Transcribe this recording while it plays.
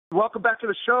Welcome back to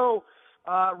the show.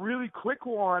 Really quick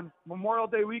one. Memorial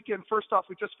Day weekend. First off,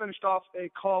 we just finished off a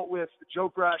call with Joe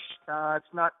Gresh.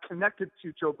 It's not connected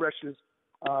to Joe Gresh's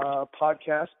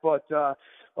podcast, but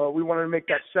we wanted to make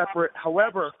that separate.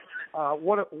 However,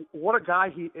 what a guy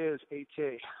he is,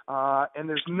 AT. And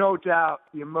there's no doubt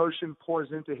the emotion pours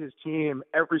into his team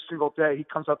every single day he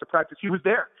comes out to practice. He was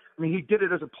there. I mean, he did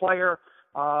it as a player,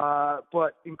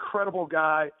 but incredible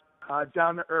guy.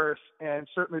 Down to earth, and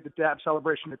certainly the dab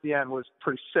celebration at the end was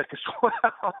pretty sick as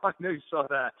well. I know you saw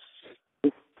that.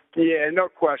 Yeah, no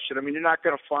question. I mean, you're not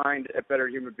going to find a better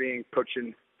human being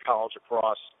coaching college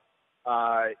lacrosse.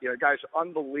 Guy's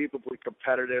unbelievably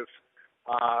competitive,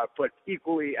 but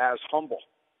equally as humble.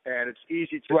 And it's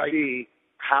easy to see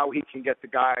how he can get the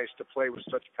guys to play with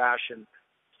such passion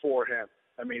for him.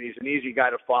 I mean, he's an easy guy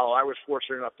to follow. I was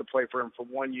fortunate enough to play for him for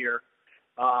 1 year.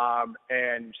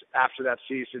 And after that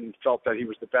season, felt that he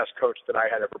was the best coach that I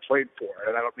had ever played for.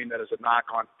 And I don't mean that as a knock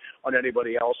on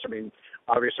anybody else. I mean,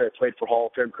 obviously I played for Hall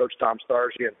of Fame coach Tom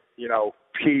Starzy, and,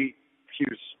 he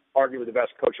was arguably the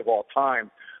best coach of all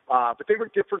time. But they were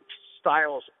different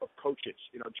styles of coaches.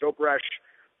 Joe Gresh,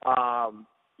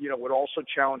 would also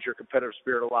challenge your competitive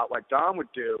spirit a lot like Don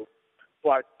would do.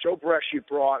 But Joe Gresh, he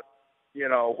brought,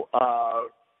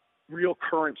 real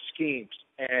current schemes,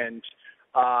 and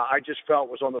I just felt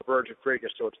was on the verge of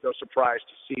greatness, so it's no surprise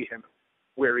to see him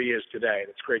where he is today.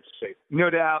 It's great to see. No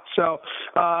doubt. So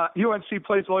UNC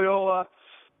plays Loyola.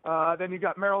 Then you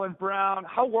got Maryland Brown.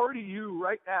 How worried are you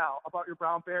right now about your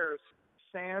Brown Bears?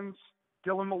 Sans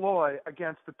Dylan Malloy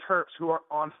against the Terps, who are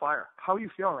on fire. How are you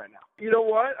feeling right now? You know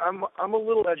what? I'm a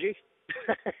little edgy.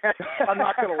 I'm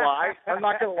not going to lie.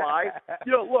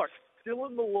 Look,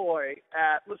 Dylan Malloy,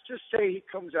 let's just say he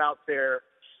comes out there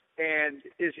and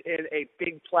is in a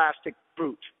big plastic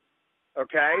boot,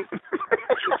 okay?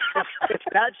 if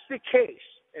that's the case,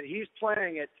 and he's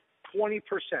playing at 20%,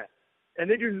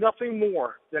 and they do nothing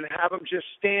more than have him just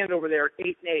stand over there at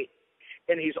 8-8,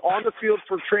 and he's on the field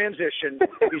for transition,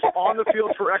 he's on the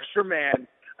field for extra man,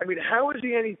 I mean, how is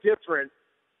he any different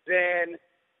than,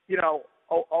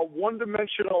 a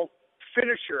one-dimensional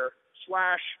finisher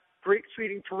 / great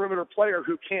feeding perimeter player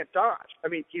who can't dodge? I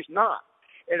mean, he's not.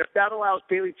 And if that allows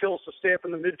Bailey Tills to stay up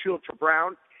in the midfield for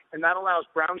Brown, and that allows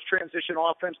Brown's transition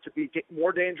offense to be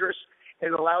more dangerous,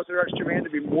 and it allows their extra man to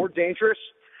be more dangerous,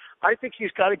 I think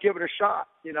he's got to give it a shot,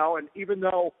 And even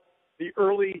though the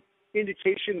early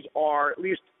indications are, at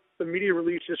least the media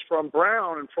releases from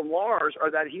Brown and from Lars,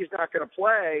 are that he's not going to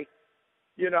play,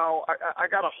 I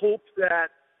got to hope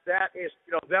that is,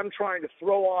 them trying to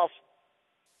throw off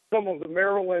some of the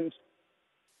Maryland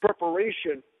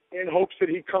preparation in hopes that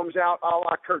he comes out a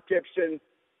la Kirk Gibson,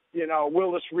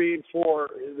 Willis Reed for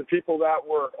the people that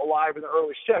were alive in the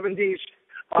early 70s.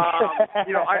 I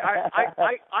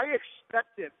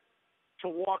expect him to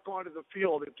walk onto the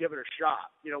field and give it a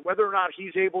shot. Whether or not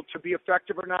he's able to be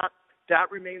effective or not, that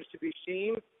remains to be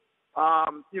seen.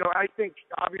 I think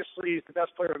obviously he's the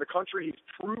best player in the country. He's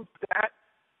proved that.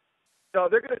 So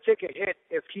they're going to take a hit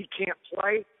if he can't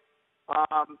play.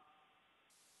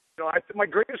 I think my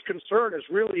greatest concern is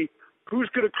really who's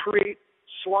going to create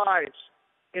slides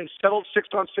in settled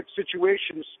 6-on-6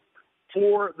 situations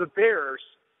for the Bears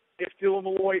if Dylan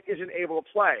Malloy isn't able to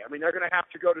play. I mean, they're going to have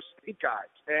to go to speed guys.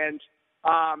 And,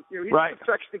 he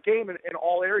affects the game in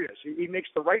all areas. He makes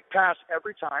the right pass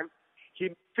every time.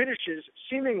 He finishes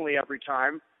seemingly every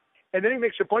time. And then he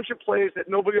makes a bunch of plays that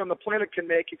nobody on the planet can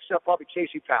make except probably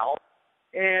Casey Powell.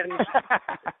 And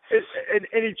and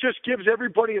he just gives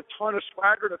everybody a ton of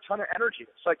swagger and a ton of energy.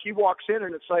 It's like he walks in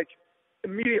and it's like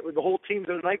immediately the whole team's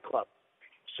in a nightclub.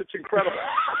 It's incredible.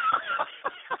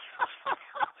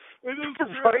 It is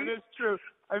true. Right? It is true.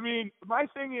 I mean, my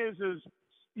thing is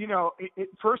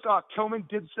first off, Tillman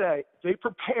did say they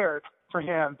prepared for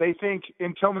him. They think,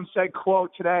 and Tillman said,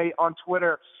 quote, today on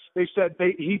Twitter, they said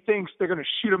he thinks they're going to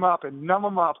shoot him up and numb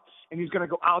him up, and he's going to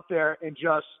go out there and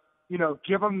just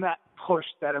give them that push,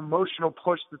 that emotional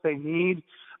push that they need,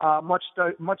 much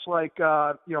like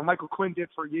Michael Quinn did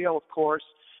for Yale, of course.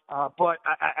 But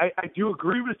I do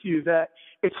agree with you that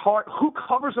it's hard. Who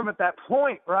covers him at that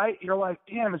point, right? You're like,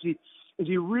 damn, is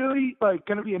he really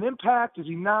going to be an impact? Is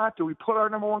he not? Do we put our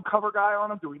number one cover guy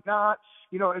on him? Do we not?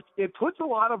 It puts a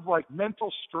lot of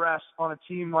mental stress on a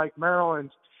team like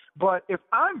Maryland. But if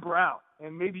I'm Brown,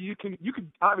 and maybe you could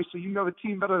obviously the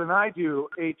team better than I do,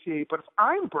 AT. But if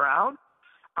I'm Brown,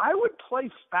 I would play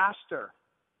faster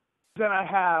than I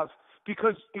have,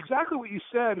 because exactly what you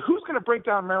said. Who's going to break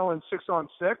down Maryland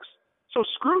 6-on-6? So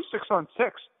screw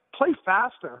 6-on-6. Play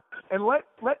faster and let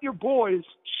your boys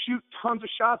shoot tons of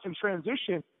shots in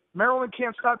transition. Maryland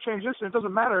can't stop transition. It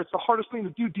doesn't matter. It's the hardest thing to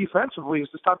do defensively is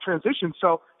to stop transition.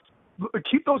 So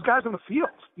keep those guys on the field.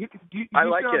 I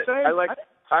like know it. What I'm saying?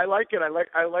 I like it.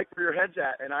 I like where your head's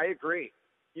at, and I agree.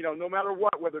 No matter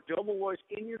what, whether Dylan Malloy's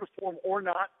in uniform or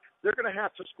not, they're going to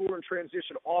have to score in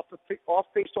transition off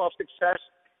face-off success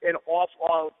and off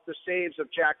of the saves of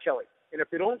Jack Kelly. And if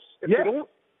they don't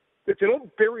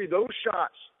bury those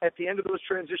shots at the end of those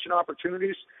transition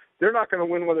opportunities, they're not going to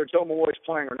win whether Dylan Malloy's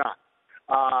playing or not.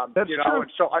 That's true.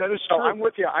 And so that is true. I'm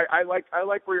with you. I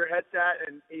like where your head's at,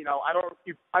 and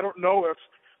I don't know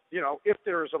if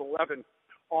there's an 11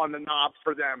 on the knob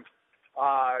for them.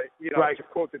 Right. To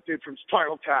quote the dude from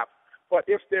Spinal Tap. But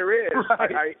if there is,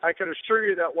 right. I can assure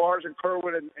you that Lars and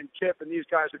Kerwin and Kip and these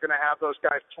guys are going to have those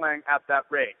guys playing at that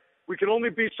rate. We can only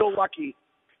be so lucky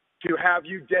to have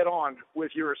you dead on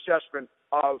with your assessment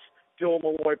of Dylan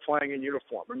Malloy playing in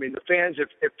uniform. I mean, the fans,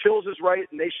 if Tills is right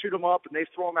and they shoot him up and they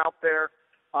throw him out there,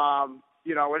 and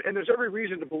there's every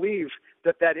reason to believe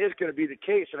that is going to be the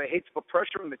case. And I hate to put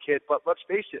pressure on the kid, but let's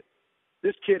face it,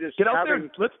 this kid is get out there.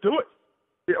 Let's do it.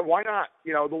 Yeah, why not?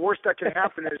 The worst that can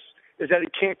happen is that he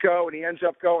can't go and he ends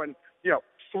up going,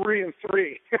 3-3.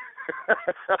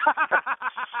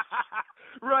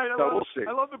 Right. We'll see.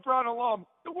 I love the Brown alum.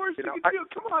 The worst you can do,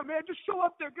 come on, man, just show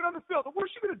up there, get on the field. The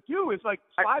worst you're gonna do is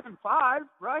 5-5,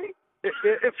 right?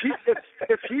 If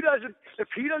he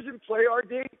doesn't play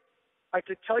RD, I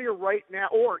could tell you right now,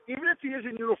 or even if he is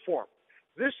in uniform,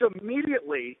 this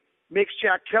immediately makes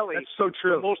Jack Kelly. That's so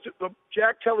true.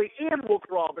 Jack Kelly and Will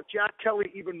Corral, but Jack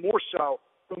Kelly even more so,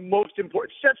 the most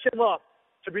important. Sets him up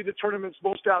to be the tournament's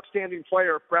most outstanding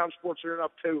player if Brown Sports are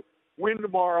enough to win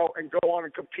tomorrow and go on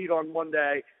and compete on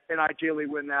Monday and ideally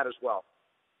win that as well.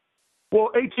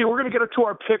 Well, AT, we're going to get to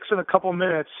our picks in a couple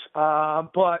minutes,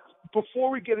 but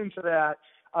before we get into that,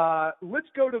 let's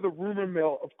go to the rumor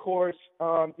mill, of course.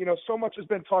 So much has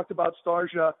been talked about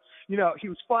Starsia. He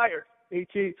was fired,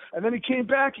 AT, and then he came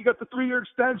back. He got the 3-year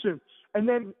extension, and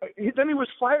then he was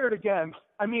fired again.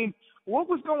 I mean, what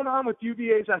was going on with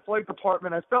UVA's athletic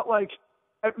department? I felt like,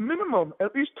 at minimum,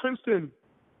 at least Princeton,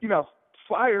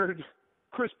 fired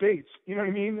Chris Bates. You know what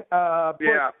I mean? Yeah.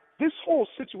 But this whole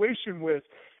situation with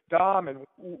Dom and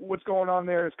what's going on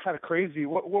there is kind of crazy.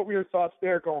 What were your thoughts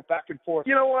there going back and forth?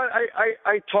 You know what?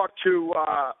 I talked to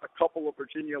a couple of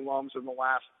Virginia alums in the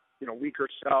last week or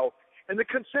so, and the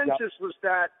consensus was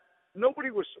that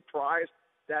nobody was surprised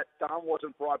that Dom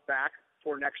wasn't brought back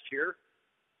for next year.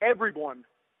 Everyone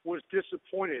was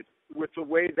disappointed with the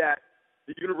way that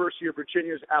the University of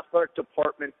Virginia's athletic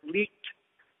department leaked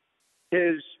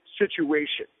his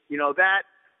situation.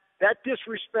 That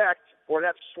disrespect or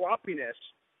that sloppiness,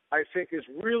 I think, is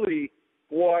really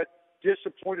what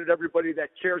disappointed everybody that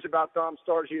cares about Dom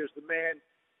Starsia as the man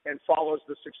and follows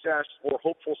the success or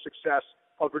hopeful success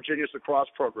of Virginia's lacrosse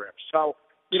program. So,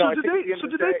 did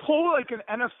they pull an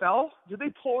NFL? Did they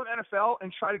pull an NFL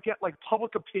and try to get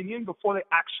public opinion before they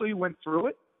actually went through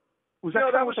it? Was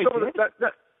that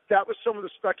that was some of the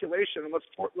speculation. And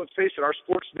let's face it, our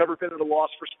sport's never been at a loss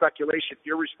for speculation,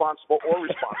 irresponsible or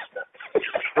responsible,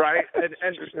 right? And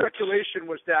the speculation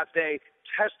was that they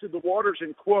tested the waters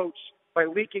in quotes by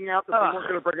leaking out that they weren't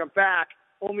going to bring him back,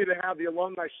 only to have the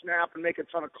alumni snap and make a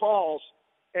ton of calls.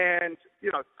 And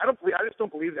I just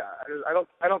don't believe that.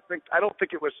 I don't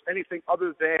think it was anything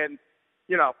other than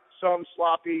some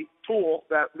sloppy tool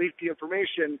that leaked the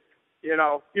information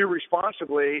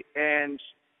irresponsibly, and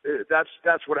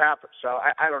that's what happened. So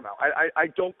I don't know. I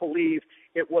don't believe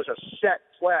it was a set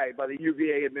play by the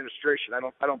UVA administration. I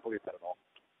don't believe that at all.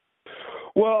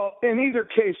 Well, in either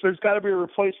case, there's got to be a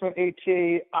replacement AT.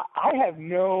 I have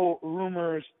no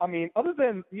rumors. I mean, other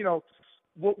than,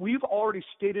 what we've already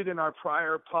stated in our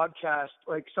prior podcast,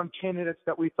 some candidates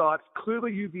that we thought.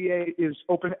 Clearly UVA is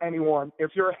open to anyone.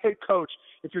 If you're a head coach,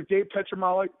 if you're Dave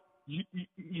Petromalik,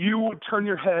 you would turn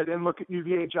your head and look at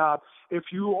UVA job. If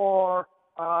you are,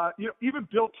 even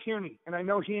Bill Tierney, and I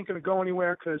know he ain't going to go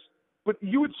anywhere but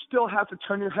you would still have to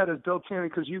turn your head as Bill Tierney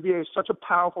because UVA is such a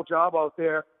powerful job out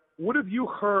there. What have you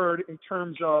heard in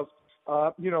terms of,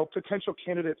 potential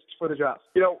candidates for the job?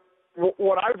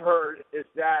 What I've heard is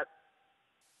that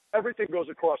everything goes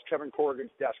across Kevin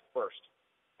Corrigan's desk first.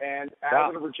 And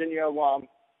as a Virginia alum,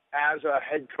 as a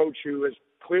head coach who has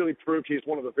clearly proved he's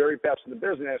one of the very best in the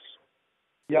business,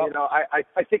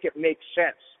 I think it makes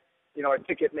sense.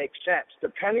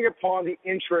 Depending upon the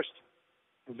interest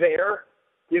there,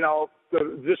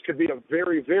 this could be a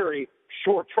very, very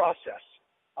short process.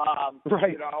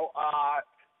 Right.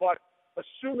 But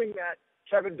assuming that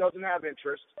Kevin doesn't have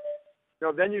interest,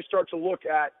 then you start to look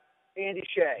at Andy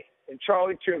Shea and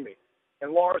Charlie Toomey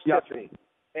and Laura Tiffany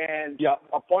and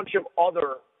a bunch of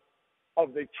other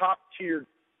of the top-tier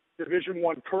Division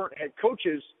I current head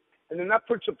coaches, and then that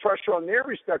puts the pressure on their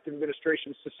respective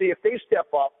administrations to see if they step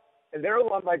up and their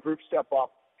alumni group step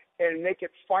up and make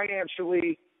it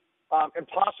financially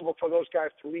impossible for those guys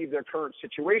to leave their current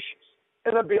situations.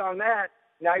 And then beyond that,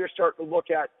 now you're starting to look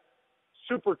at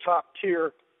super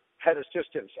top-tier head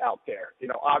assistants out there.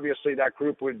 Obviously that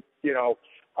group would,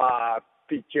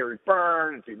 be Gary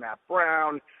Byrne, it'd be Matt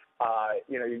Brown,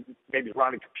 maybe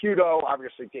Ronnie Caputo.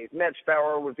 Obviously Dave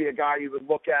Metzbauer would be a guy you would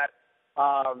look at.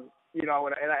 And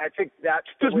I think that's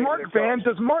Does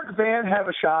Mark Van have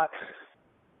a shot?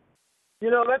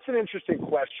 That's an interesting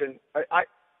question.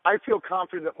 I feel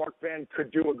confident that Mark Van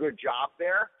could do a good job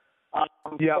there.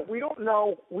 But we don't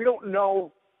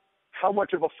know how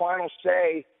much of a final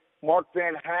say Mark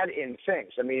Van had in things.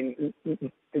 I mean,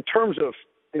 in terms of,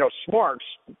 smarts,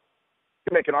 you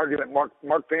can make an argument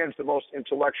Mark Van's the most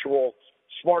intellectual,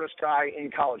 smartest guy in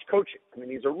college coaching. I mean,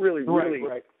 he's a really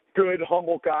good,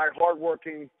 humble guy,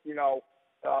 hardworking. It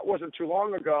wasn't too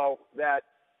long ago that,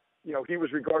 he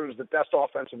was regarded as the best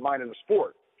offensive mind in the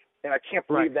sport. And I can't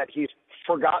believe that he's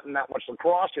forgotten that much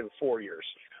lacrosse in 4 years.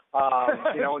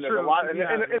 And there's a lot, and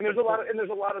there's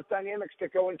a lot of dynamics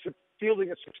that go into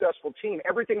fielding a successful team.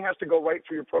 Everything has to go right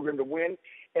for your program to win,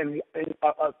 and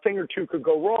a thing or two could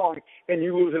go wrong, and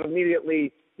you lose it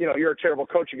immediately. You're a terrible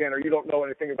coach again, or you don't know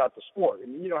anything about the sport.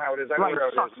 And you know how it is. I know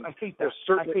how it is. I hate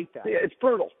that. Yeah, it's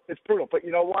brutal. But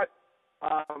you know what?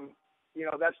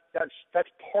 That's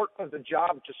part of the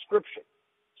job description.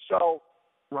 So,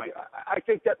 I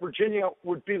think that Virginia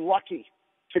would be lucky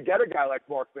to get a guy like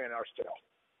Mark Van Arsdale.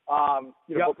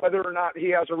 But whether or not he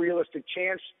has a realistic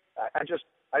chance,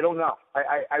 I don't know.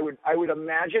 I would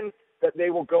imagine that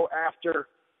they will go after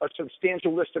a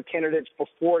substantial list of candidates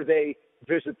before they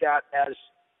visit that as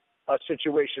a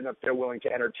situation that they're willing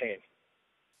to entertain.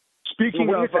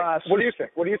 Speaking of, what do you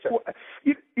think?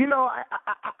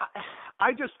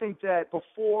 I just think that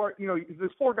before, the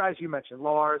four guys you mentioned,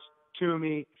 Lars,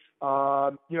 Toomey,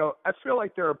 I feel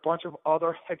like there are a bunch of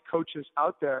other head coaches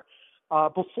out there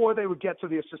before they would get to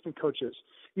the assistant coaches,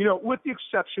 with the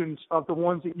exceptions of the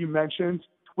ones that you mentioned,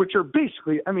 which are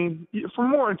basically, I mean, for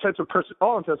all intents and purposes,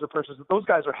 those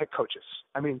guys are head coaches.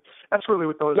 I mean, that's really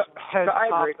what those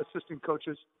top assistant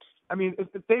coaches, I mean,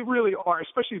 they really are,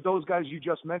 especially those guys you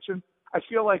just mentioned. I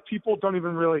feel like people don't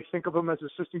even really think of them as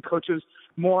assistant coaches,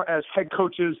 more as head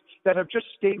coaches that have just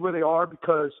stayed where they are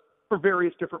because for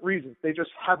various different reasons. They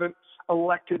just haven't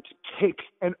elected to take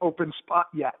an open spot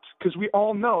yet, because we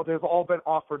all know they've all been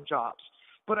offered jobs.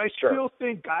 But I still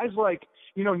think guys like,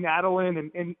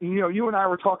 Nadalin and you and I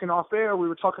were talking off air. We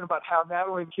were talking about how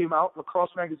Nadalin came out in Lacrosse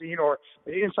Magazine or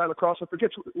Inside Lacrosse. I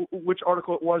forget which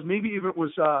article it was. Maybe even it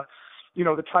was,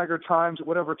 the Tiger Times,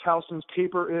 whatever Towson's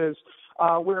paper is,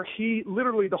 where he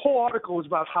literally, the whole article was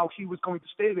about how he was going to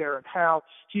stay there and how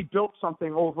he built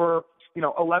something over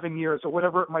 11 years or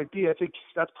whatever it might be. I think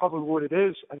that's probably what it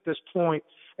is at this point,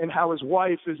 and how his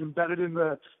wife is embedded in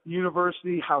the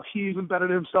university, how he's embedded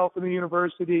himself in the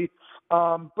university.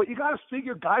 But you got to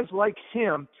figure guys like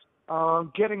him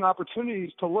getting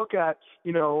opportunities to look at,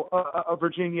 a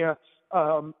Virginia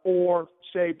or,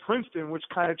 say, Princeton, which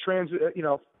kind of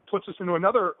puts us into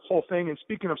another whole thing. And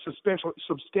speaking of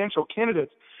substantial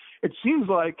candidates, it seems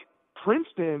like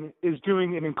Princeton is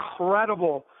doing an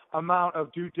incredible amount of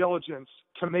due diligence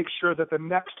to make sure that the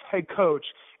next head coach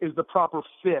is the proper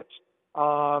fit,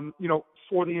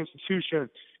 for the institution.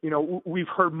 We've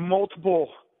heard multiple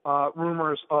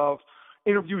rumors of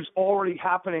interviews already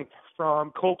happening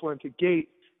from Copeland to Gate.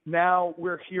 Now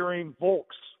we're hearing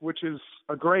Volks, which is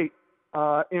a great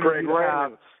interview to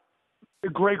have.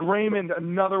 Greg Raymond,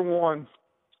 another one,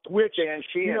 which, Dan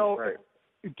Sheehan,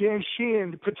 Dan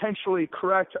Sheehan, potentially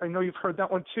correct. I know you've heard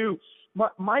that one too.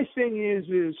 My thing is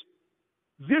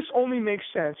this only makes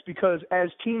sense because as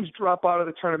teams drop out of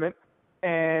the tournament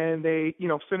and they,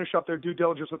 finish up their due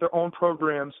diligence with their own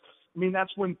programs, I mean,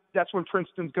 that's when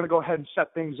Princeton's going to go ahead and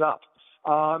set things up.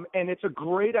 And it's a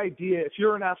great idea. If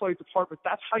you're an athletic department,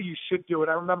 that's how you should do it.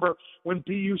 I remember when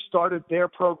BU started their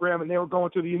program and they were going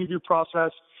through the interview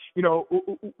process,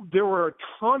 there were a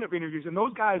ton of interviews, and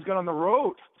those guys got on the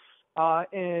road.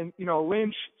 And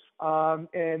Lynch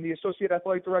and the associate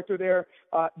athletic director there,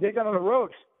 they got on the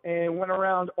road and went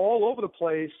around all over the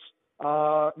place.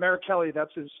 Merrick Kelly,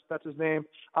 that's his name,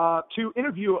 to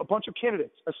interview a bunch of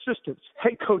candidates, assistants,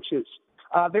 head coaches.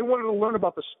 They wanted to learn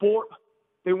about the sport.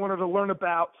 They wanted to learn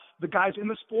about the guys in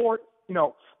the sport,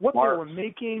 what they were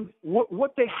making,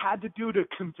 what they had to do to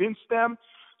convince them.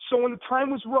 So when the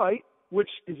time was right, which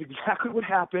is exactly what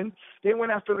happened, they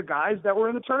went after the guys that were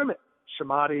in the tournament.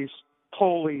 Shamatis,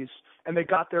 Poli's, and they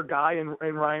got their guy in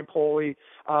Ryan Poli.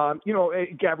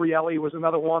 Gabrielli was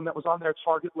another one that was on their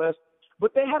target list.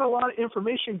 But they had a lot of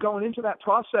information going into that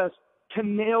process to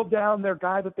nail down their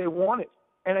guy that they wanted.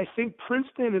 And I think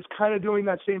Princeton is kind of doing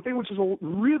that same thing, which is a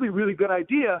really, really good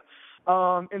idea.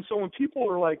 And so when people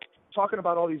are like talking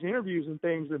about all these interviews and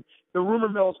things, and the rumor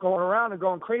mill's going around and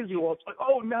going crazy, well, it's like,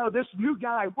 oh, no, this new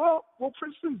guy. Well,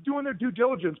 Princeton's doing their due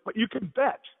diligence, but you can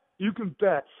bet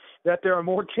that there are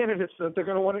more candidates that they're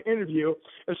going to want to interview,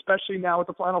 especially now with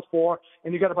the Final Four,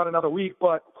 and you got about another week.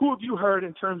 But who have you heard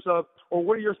in terms of, or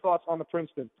what are your thoughts on the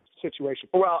Princeton situation?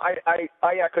 Well, I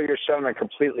echo your sentiment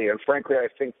completely, and frankly, I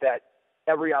think that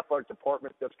every athletic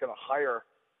department that's going to hire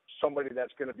somebody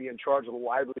that's going to be in charge of the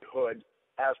livelihood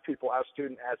as people, as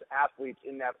students, as athletes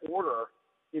in that order,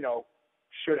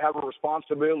 should have a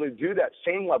responsibility to do that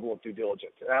same level of due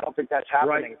diligence. And I don't think that's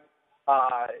happening,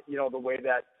 the way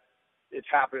that it's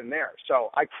happening there. So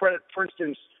I credit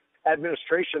Princeton's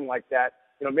administration like that.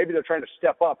 Maybe they're trying to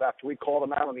step up after we called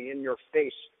them out on the In Your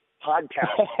Face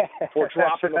podcast for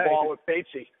dropping the ball with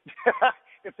Batesy.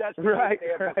 If that's the case,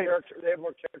 they have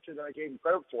more character than I gave them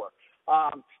credit for.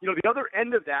 The other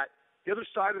end of that, the other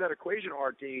side of that equation,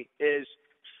 RD, is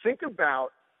think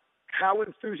about how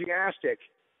enthusiastic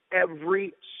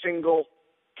every single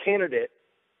candidate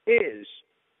is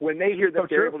when they hear that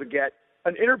they're able to get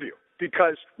an interview.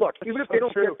 Because, look, even if they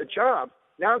don't get the job,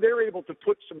 now they're able to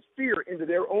put some fear into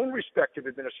their own respective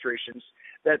administrations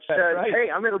that says, hey,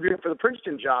 I'm interviewing for the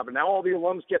Princeton job, and now all the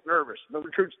alums get nervous, the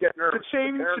recruits get nervous.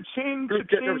 Cha-ching.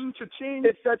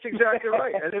 That's exactly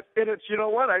right. And it's, you know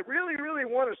what, I really, really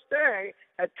want to stay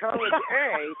at College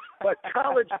A, but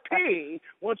College P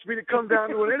wants me to come down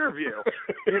to an interview.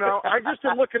 I just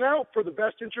am looking out for the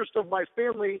best interest of my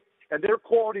family and their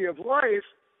quality of life,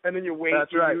 and then you wait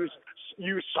to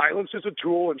use silence as a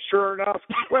tool, and sure enough,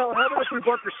 well, how about if we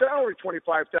bump your salary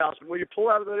 $25,000? Will you pull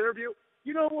out of that interview?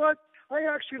 You know what? I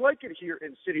actually like it here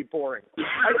in City Boring.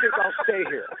 I think I'll stay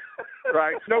here.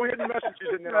 Right? No hidden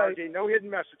messages in there, RD. No hidden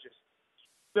messages.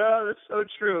 No, that's so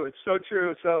true. It's so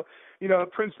true. So,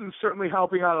 Princeton's certainly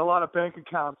helping out a lot of bank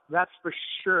accounts. That's for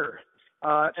sure.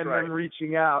 Then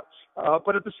reaching out.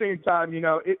 But at the same time,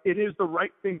 it is the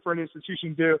right thing for an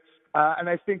institution to do. And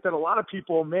I think that a lot of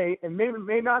people may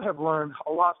not have learned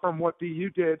a lot from what BU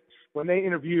did when they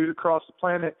interviewed across the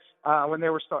planet when they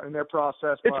were starting their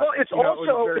process. It's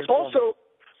also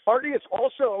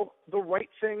the right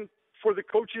thing for the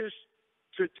coaches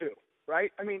to do,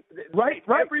 right? I mean,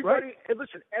 everybody, and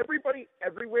listen, everybody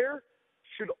everywhere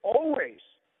should always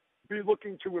be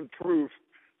looking to improve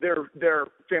their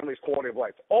family's quality of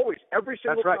life. Always, every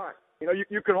single time.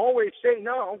 You can always say,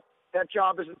 no, that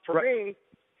job isn't for me.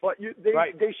 But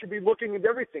they should be looking at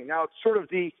everything. Now, it's sort of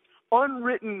the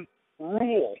unwritten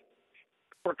rule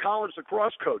for college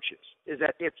lacrosse coaches is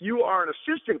that if you are an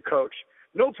assistant coach,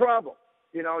 no problem.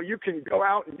 You can go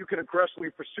out and you can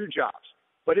aggressively pursue jobs.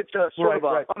 But it's a sort of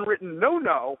an unwritten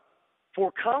no-no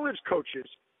for college coaches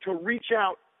to reach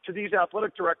out to these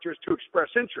athletic directors to express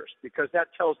interest, because that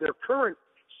tells their current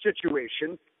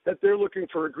situation that they're looking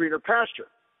for a greener pasture,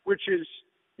 which is,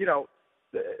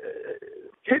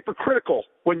 hypocritical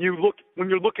when you're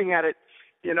looking at it,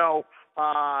 in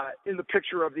the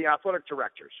picture of the athletic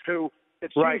directors, who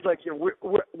it seems like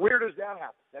where does that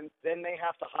happen? Then they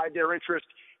have to hide their interest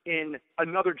in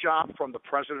another job from the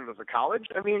president of the college.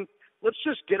 I mean, let's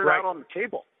just get it out on the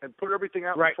table and put everything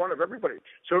out in front of everybody,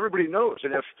 so everybody knows.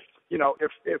 And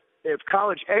if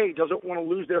College A doesn't want to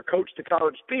lose their coach to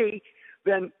College B,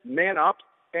 then man up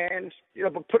and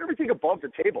but put everything above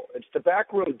the table. It's the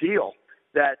backroom deal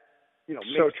that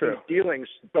makes these dealings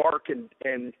dark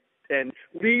and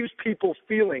leaves people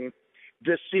feeling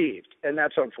deceived, and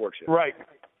that's unfortunate. Right.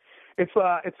 It's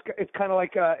kind of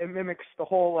like it mimics the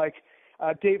whole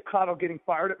Dave Cottle getting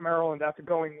fired at Maryland after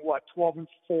going 12-4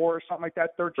 or something like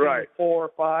that, 13-4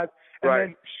 or 5, and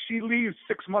then she leaves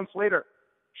 6 months later.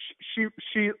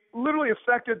 She literally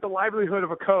affected the livelihood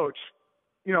of a coach.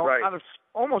 Out of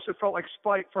almost it felt like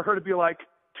spite for her to be like,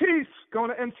 peace, going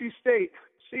to NC State.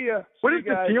 See ya. What is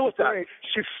the deal with that?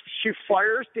 She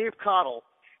fires Dave Cottle,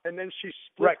 and then she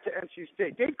splits to NC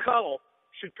State. Dave Cottle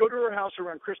should go to her house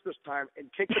around Christmas time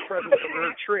and take the presents under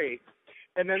her tree,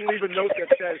 and then leave a note that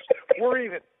says, we're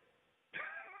even.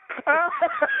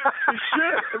 She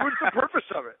should. What's the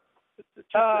purpose of it? It's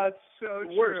so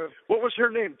true. What was her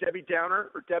name? Debbie Downer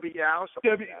or Debbie Yao?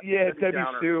 Debbie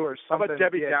Sue or something. How about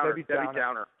Debbie Downer? Debbie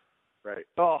Downer. Right.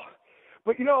 Oh,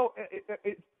 but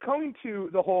going to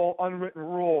the whole unwritten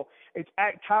rule, it's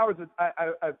at Towers. With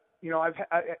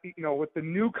the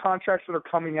new contracts that are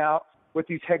coming out with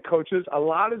these head coaches, a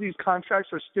lot of these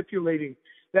contracts are stipulating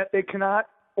that they cannot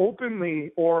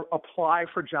openly or apply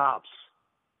for jobs.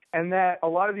 And that a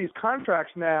lot of these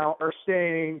contracts now are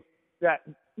saying that,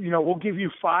 we'll give you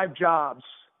 5 jobs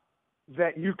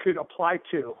that you could apply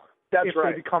to if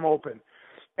they become open.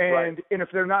 And if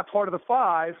they're not part of the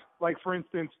 5, like, for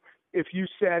instance, if you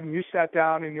sat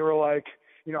down and you were like,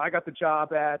 I got the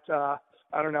job at,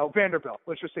 Vanderbilt.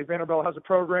 Let's just say Vanderbilt has a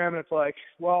program, and it's like,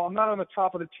 well, I'm not on the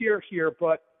top of the tier here,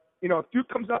 but, if Duke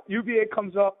comes up, UVA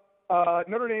comes up,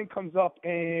 Notre Dame comes up,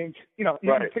 and, you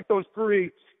can pick those 3.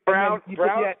 Brown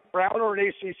or an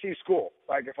ACC school.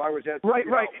 Like if I was at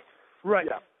Right.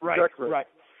 Exactly. Right.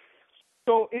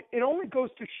 So it only goes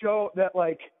to show that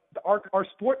like our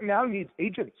sport now needs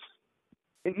agents.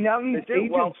 It now needs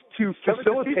agents to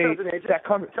facilitate that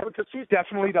coverage.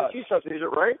 Definitely does. He does it,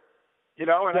 right? And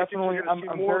definitely, I think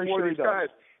you're going to see more and more of these guys.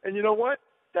 And you know what?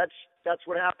 That's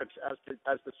what happens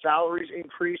as the salaries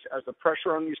increase, as the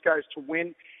pressure on these guys to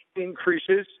win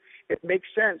increases. It makes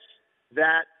sense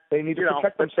that they need to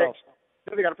protect themselves.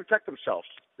 They got to protect themselves.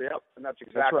 Yep, and that's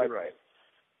exactly right.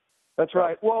 That's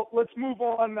right. Well, let's move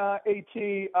on, AT.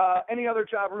 Any other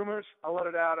job rumors? I'll let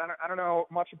it out. I don't know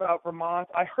much about Vermont.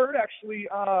 I heard actually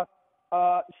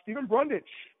Stephen Brundage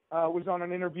was on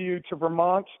an interview to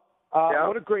Vermont.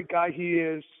 What a great guy he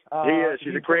is. He is.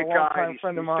 He's a great guy.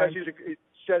 Friend of mine. He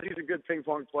says he's a good ping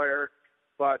pong player,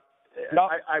 but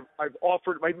I've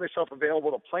made myself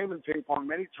available to play him in ping pong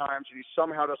many times, and he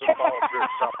somehow doesn't follow through.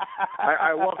 So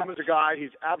I love him as a guy.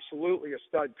 He's absolutely a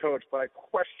stud coach, but I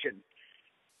question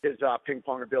his ping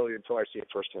pong ability until I see it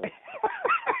firsthand.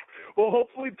 Well,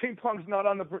 hopefully ping pong's not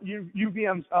on the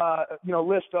UVM's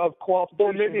list of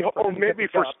qualifications. Or maybe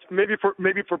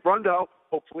for Brundo,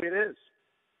 hopefully it is.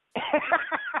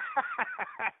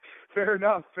 Fair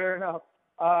enough.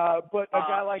 But a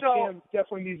guy like him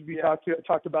definitely needs to be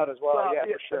talked about as well.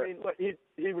 For sure. I mean, look,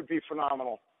 he would be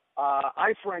phenomenal.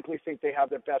 I frankly think they have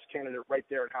their best candidate right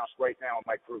there in house right now,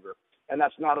 Mike Kruger. And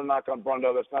that's not a knock on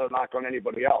Brundo. That's not a knock on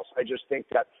anybody else. I just think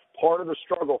that part of the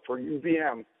struggle for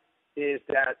UVM is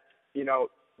that,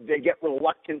 they get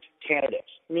reluctant candidates,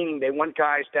 meaning they want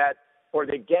guys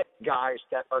they get guys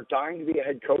that are dying to be a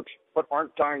head coach but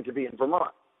aren't dying to be in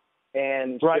Vermont.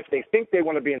 And if they think they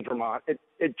want to be in Vermont,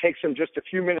 it takes them just a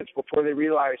few minutes before they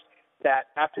realize that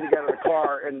after they get in the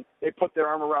car and they put their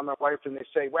arm around their wife and they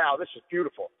say, wow, this is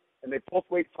beautiful. And they both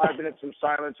wait 5 minutes in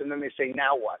silence, and then they say,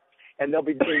 now what? And they'll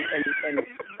be doing, and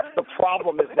the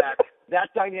problem is that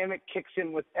dynamic kicks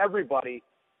in with everybody,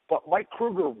 but Mike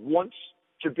Kruger wants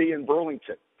to be in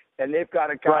Burlington. And they've got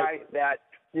a guy that,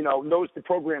 knows the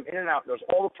program in and out, knows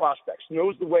all the prospects,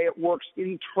 knows the way it works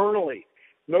internally,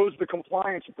 knows the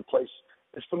compliance at the place,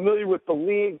 is familiar with the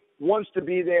league, wants to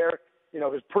be there.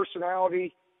 His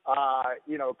personality,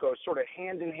 goes sort of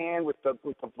hand in hand with the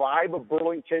vibe of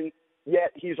Burlington.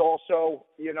 Yet he's also,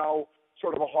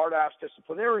 sort of a hard-ass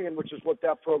disciplinarian, which is what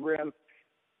that program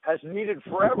has needed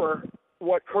forever.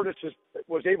 What Curtis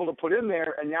was able to put in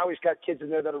there, and now he's got kids in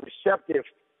there that are receptive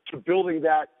to building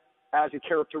that as a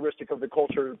characteristic of the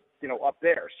culture, up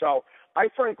there. So I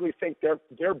frankly think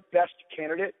their best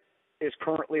candidate is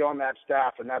currently on that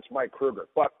staff, and that's Mike Kruger.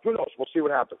 But who knows? We'll see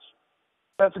what happens.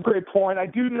 That's a great point. I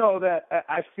do know that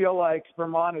I feel like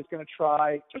Vermont is going to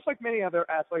try, just like many other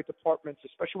athletic departments,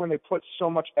 especially when they put so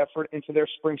much effort into their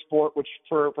spring sport, which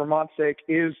for Vermont's sake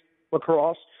is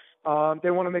lacrosse.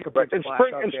 They want to make a big splash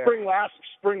out there.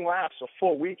 Spring lasts a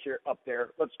full week here up there.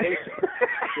 Let's face it,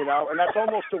 and that's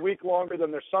almost a week longer than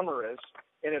their summer is,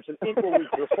 and it's an equal week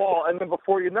to the fall. And then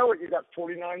before you know it, you got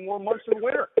 49 more months in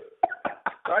winter,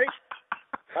 right?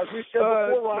 As we said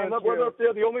before, Ryan, the weather up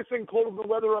there, the only thing colder than the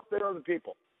weather up there are the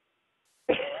people.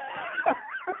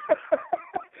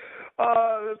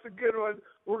 That's a good one.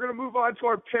 We're going to move on to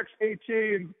our picks, AT,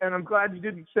 and I'm glad you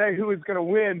didn't say who is going to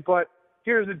win, but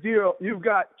here's the deal. You've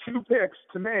got 2 picks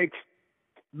to make.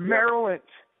 Maryland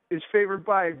is favored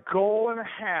by 1.5 goals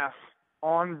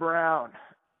on Brown.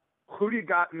 Who do you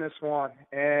got in this one?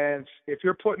 And if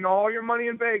you're putting all your money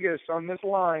in Vegas on this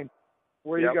line,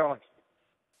 where are you going?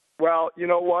 Well, you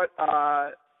know what?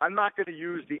 I'm not going to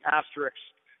use the asterisk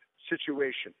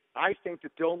situation. I think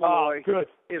that Dylan Malloy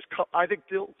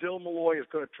Dylan Malloy is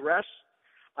going to dress.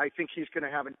 I think he's going to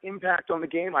have an impact on the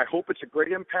game. I hope it's a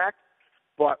great impact,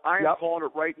 but I am calling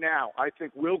it right now. I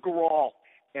think Will Garral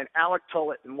and Alec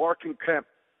Tullett and Larkin Kemp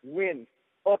win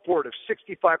upward of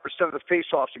 65% of the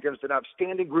faceoffs against an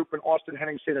outstanding group in Austin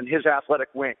Henningsen and his athletic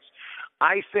wings.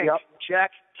 I think Jack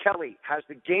Kelly has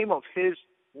the game of his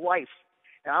life.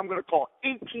 And I'm going to call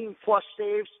 18-plus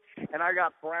saves, and I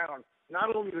got Brown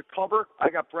not only to cover, I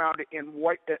got Brown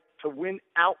to win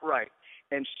outright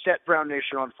and set Brown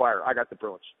Nation on fire. I got the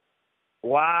Bruins.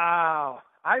 Wow.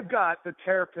 I've got the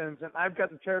Terrapins, and I've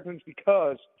got the Terrapins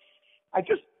because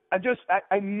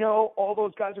I know all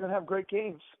those guys are going to have great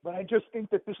games, but I just think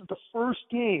that this is the first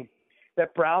game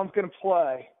that Brown's going to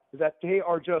play that they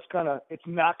are just it's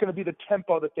not going to be the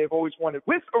tempo that they've always wanted,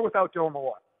 with or without Dylan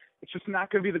Malloy. It's just not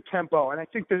going to be the tempo. And I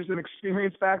think there's an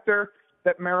experience factor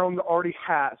that Maryland already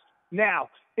has. Now,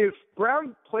 if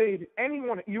Brown played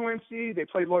anyone at UNC, they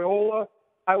played Loyola,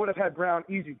 I would have had Brown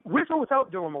easy, with or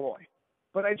without Dylan Malloy.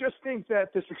 But I just think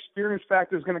that this experience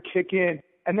factor is going to kick in.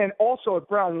 And then also, if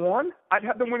Brown won, I'd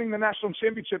have them winning the national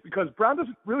championship because Brown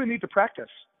doesn't really need to practice.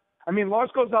 I mean, Lars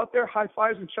goes out there, high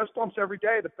fives and chest bumps every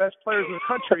day, the best players in the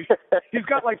country. He's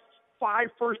got like 5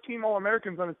 first-team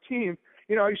All-Americans on his team.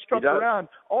 You know, he struts around.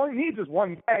 All he needs is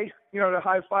one day, to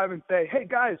high five and say, hey,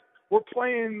 guys, we're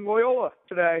playing Loyola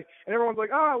today. And everyone's like,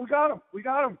 we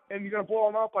got him. And you're going to blow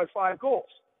them out by 5 goals.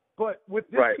 But with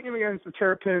this team against the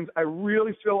Terrapins, I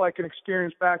really feel like an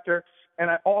experience factor. And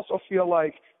I also feel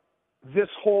like this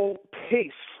whole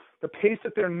pace, the pace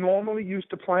that they're normally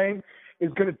used to playing,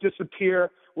 is going to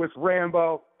disappear with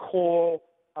Rambo, Cole,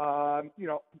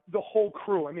 the whole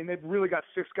crew. I mean, they've really got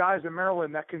 6 guys in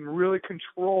Maryland that can really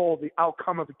control the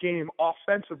outcome of the game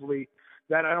offensively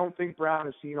that I don't think Brown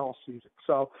has seen all season.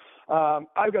 So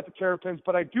I've got the Terrapins,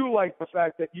 but I do like the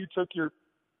fact that you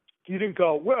didn't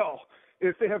go, well,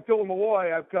 if they have Dylan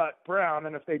Malloy, I've got Brown,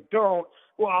 and if they don't,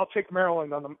 well, I'll take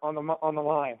Maryland on the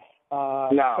line. So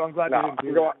I'm glad they didn't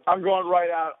do that. I'm going right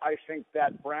out. I think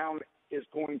that Brown is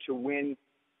going to win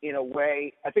in a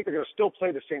way. I think they're going to still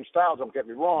play the same style, don't get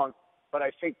me wrong, but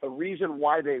I think the reason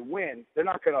why they win, they're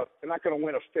not going to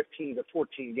win a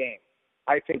 15-14 game.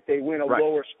 I think they win a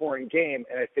lower scoring game,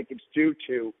 and I think it's due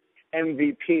to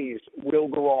MVPs Will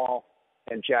Gural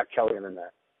and Jack Kelly in the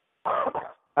net.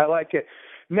 I like it.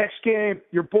 Next game,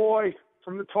 your boy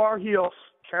from the Tar Heels,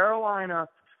 Carolina,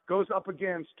 goes up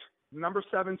against number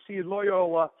 7 seed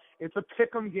Loyola. It's a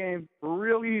pick'em game,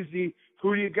 real easy.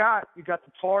 Who do you got? You got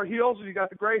the Tar Heels or you got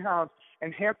the Greyhounds?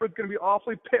 And Hanford's going to be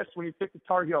awfully pissed when you pick the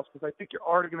Tar Heels because I think you're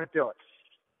already going to do it.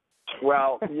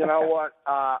 Well, you know what?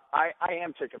 I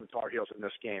am taking the Tar Heels in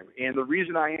this game. And the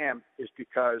reason I am is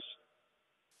because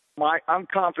I'm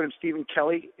confident Stephen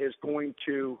Kelly is going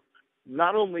to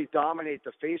not only dominate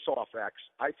the face-off X,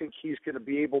 I think he's going to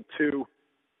be able to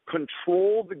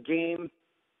control the game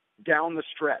down the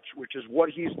stretch, which is what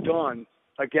he's done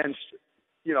against,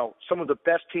 some of the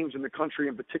best teams in the country,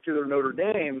 in particular Notre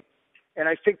Dame. And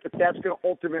I think that that's going to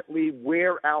ultimately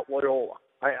wear out Loyola.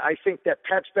 I think that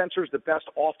Pat Spencer is the best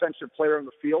offensive player in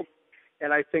the field,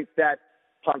 and I think that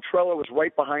Pontrello is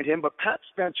right behind him. But Pat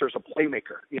Spencer is a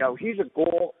playmaker. He's a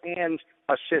goal and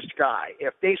assist guy.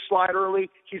 If they slide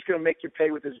early, he's going to make you pay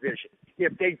with his vision.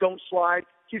 If they don't slide,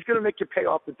 he's going to make you pay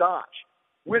off the dodge.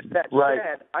 With that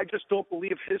said, I just don't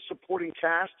believe his supporting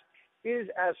cast is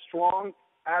as strong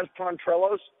as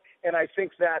Pontrello's, and I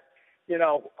think that,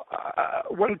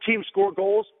 when teams score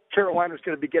goals, Carolina's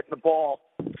going to be getting the ball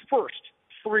first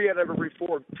 3 out of every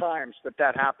 4 times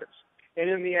that happens. And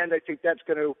in the end, I think that's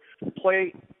going to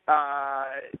play,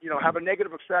 have a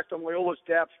negative effect on Loyola's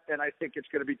depth, and I think it's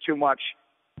going to be too much.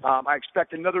 I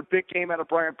expect another big game out of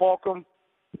Brian Balcom.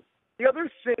 The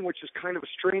other thing, which is kind of a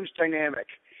strange dynamic,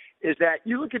 is that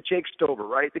you look at Jake Stover,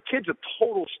 right? The kid's a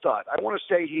total stud. I want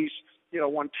to say he's,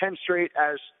 won 10 straight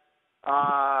as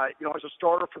a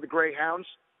starter for the Greyhounds.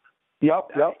 Yep.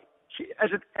 As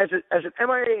an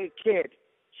MIA kid,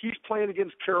 he's playing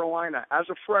against Carolina as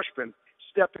a freshman,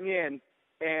 stepping in,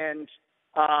 and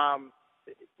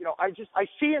I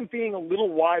see him being a little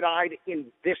wide-eyed in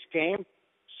this game,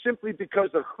 simply because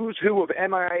of who's who of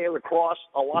MIA lacrosse.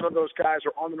 A lot of those guys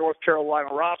are on the North Carolina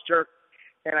roster,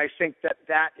 and I think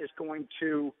that is going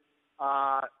to,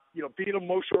 be an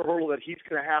emotional hurdle that he's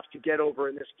going to have to get over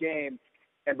in this game.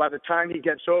 And by the time he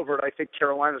gets over it, I think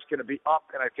Carolina's going to be up,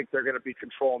 and I think they're going to be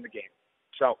controlling the game.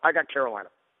 So I got Carolina.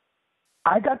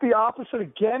 I got the opposite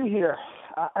again here.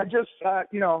 I just,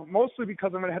 mostly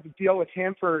because I'm going to have to deal with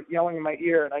Hanford yelling in my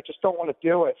ear, and I just don't want to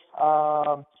do it.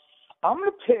 I'm going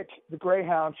to pick the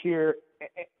Greyhounds here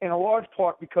in a large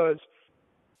part because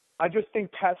I just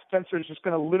think Pat Spencer is just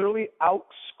going to literally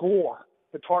outscore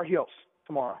the Tar Heels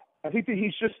tomorrow. I think that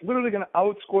he's just literally going to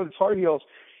outscore the Tar Heels.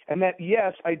 And that,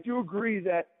 yes, I do agree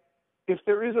that if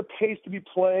there is a pace to be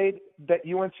played, that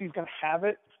UNC is going to have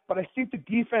it. But I think the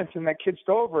defense in that kid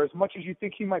Stover, as much as you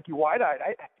think he might be wide-eyed,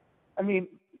 I mean,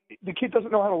 the kid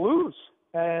doesn't know how to lose.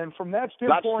 And from that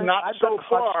standpoint, not so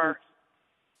far.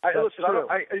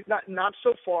 Not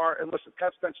so far. And listen,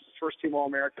 Pat Spencer's the first-team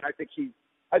All-American. I think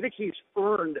he's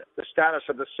earned the status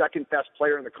of the second-best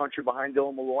player in the country behind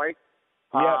Dylan Malloy.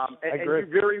 Yes, I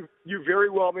agree. And you very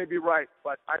well may be right,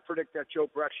 but I predict that Joe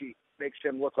Bresci makes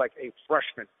him look like a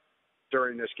freshman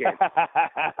during this game.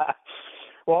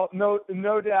 Well, no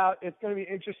doubt. It's going to be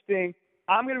interesting.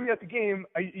 I'm going to be at the game.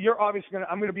 You're obviously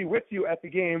I'm going to be with you at the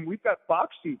game. We've got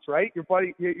box seats, right?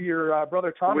 Your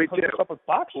brother Tom hooked us up with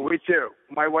box seats. We do.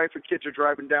 My wife and kids are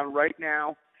driving down right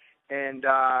now, and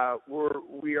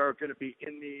we are going to be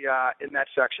in that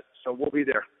section. So we'll be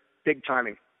there. Big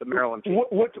timing. The Maryland team.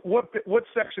 What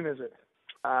section is it?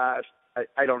 I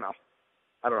don't know.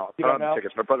 I don't know. You don't know? The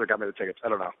tickets. My brother got me the tickets. I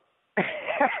don't know.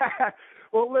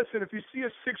 Well, listen, if you see a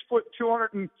 6 foot,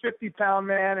 250 pound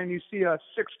man and you see a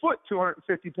 6 foot,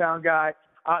 250 pound guy,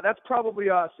 that's probably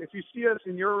us. If you see us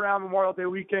and you're around Memorial Day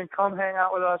weekend, come hang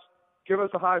out with us. Give us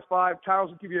a high five. Towers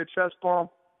will give you a chest bump.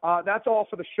 That's all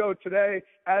for the show today.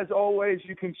 As always,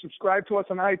 you can subscribe to us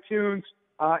on iTunes,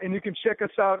 and you can check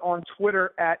us out on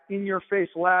Twitter at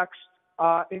InYourFaceLax.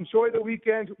 Enjoy the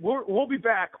weekend. We'll be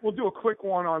back. We'll do a quick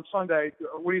one on Sunday.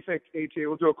 What do you think, AT?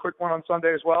 We'll do a quick one on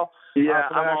Sunday as well. Yeah,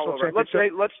 I'm all over. Let's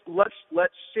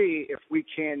see if we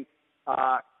can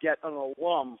get an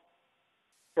alum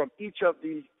from each of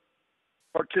the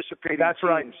participating teams. That's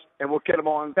right. And we'll get them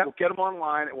on. We'll get them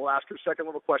online, and we'll ask them second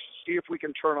level questions. See if we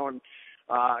can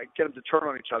get them to turn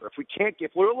on each other.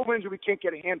 If Loyola wins and we can't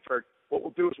get Hanford, what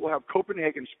we'll do is we'll have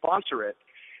Copenhagen sponsor it.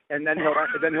 And then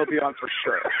he'll be on for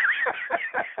sure.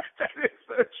 That is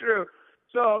so true.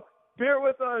 So bear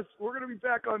with us. We're going to be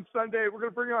back on Sunday. We're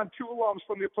going to bring on 2 alums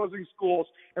from the opposing schools,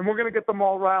 and we're going to get them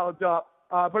all riled up.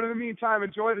 But in the meantime,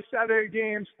 enjoy the Saturday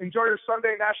games. Enjoy your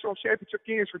Sunday national championship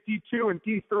games for D2 and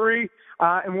D3,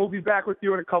 and we'll be back with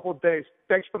you in a couple of days.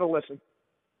 Thanks for the listen.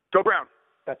 Go Brown.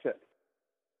 That's it.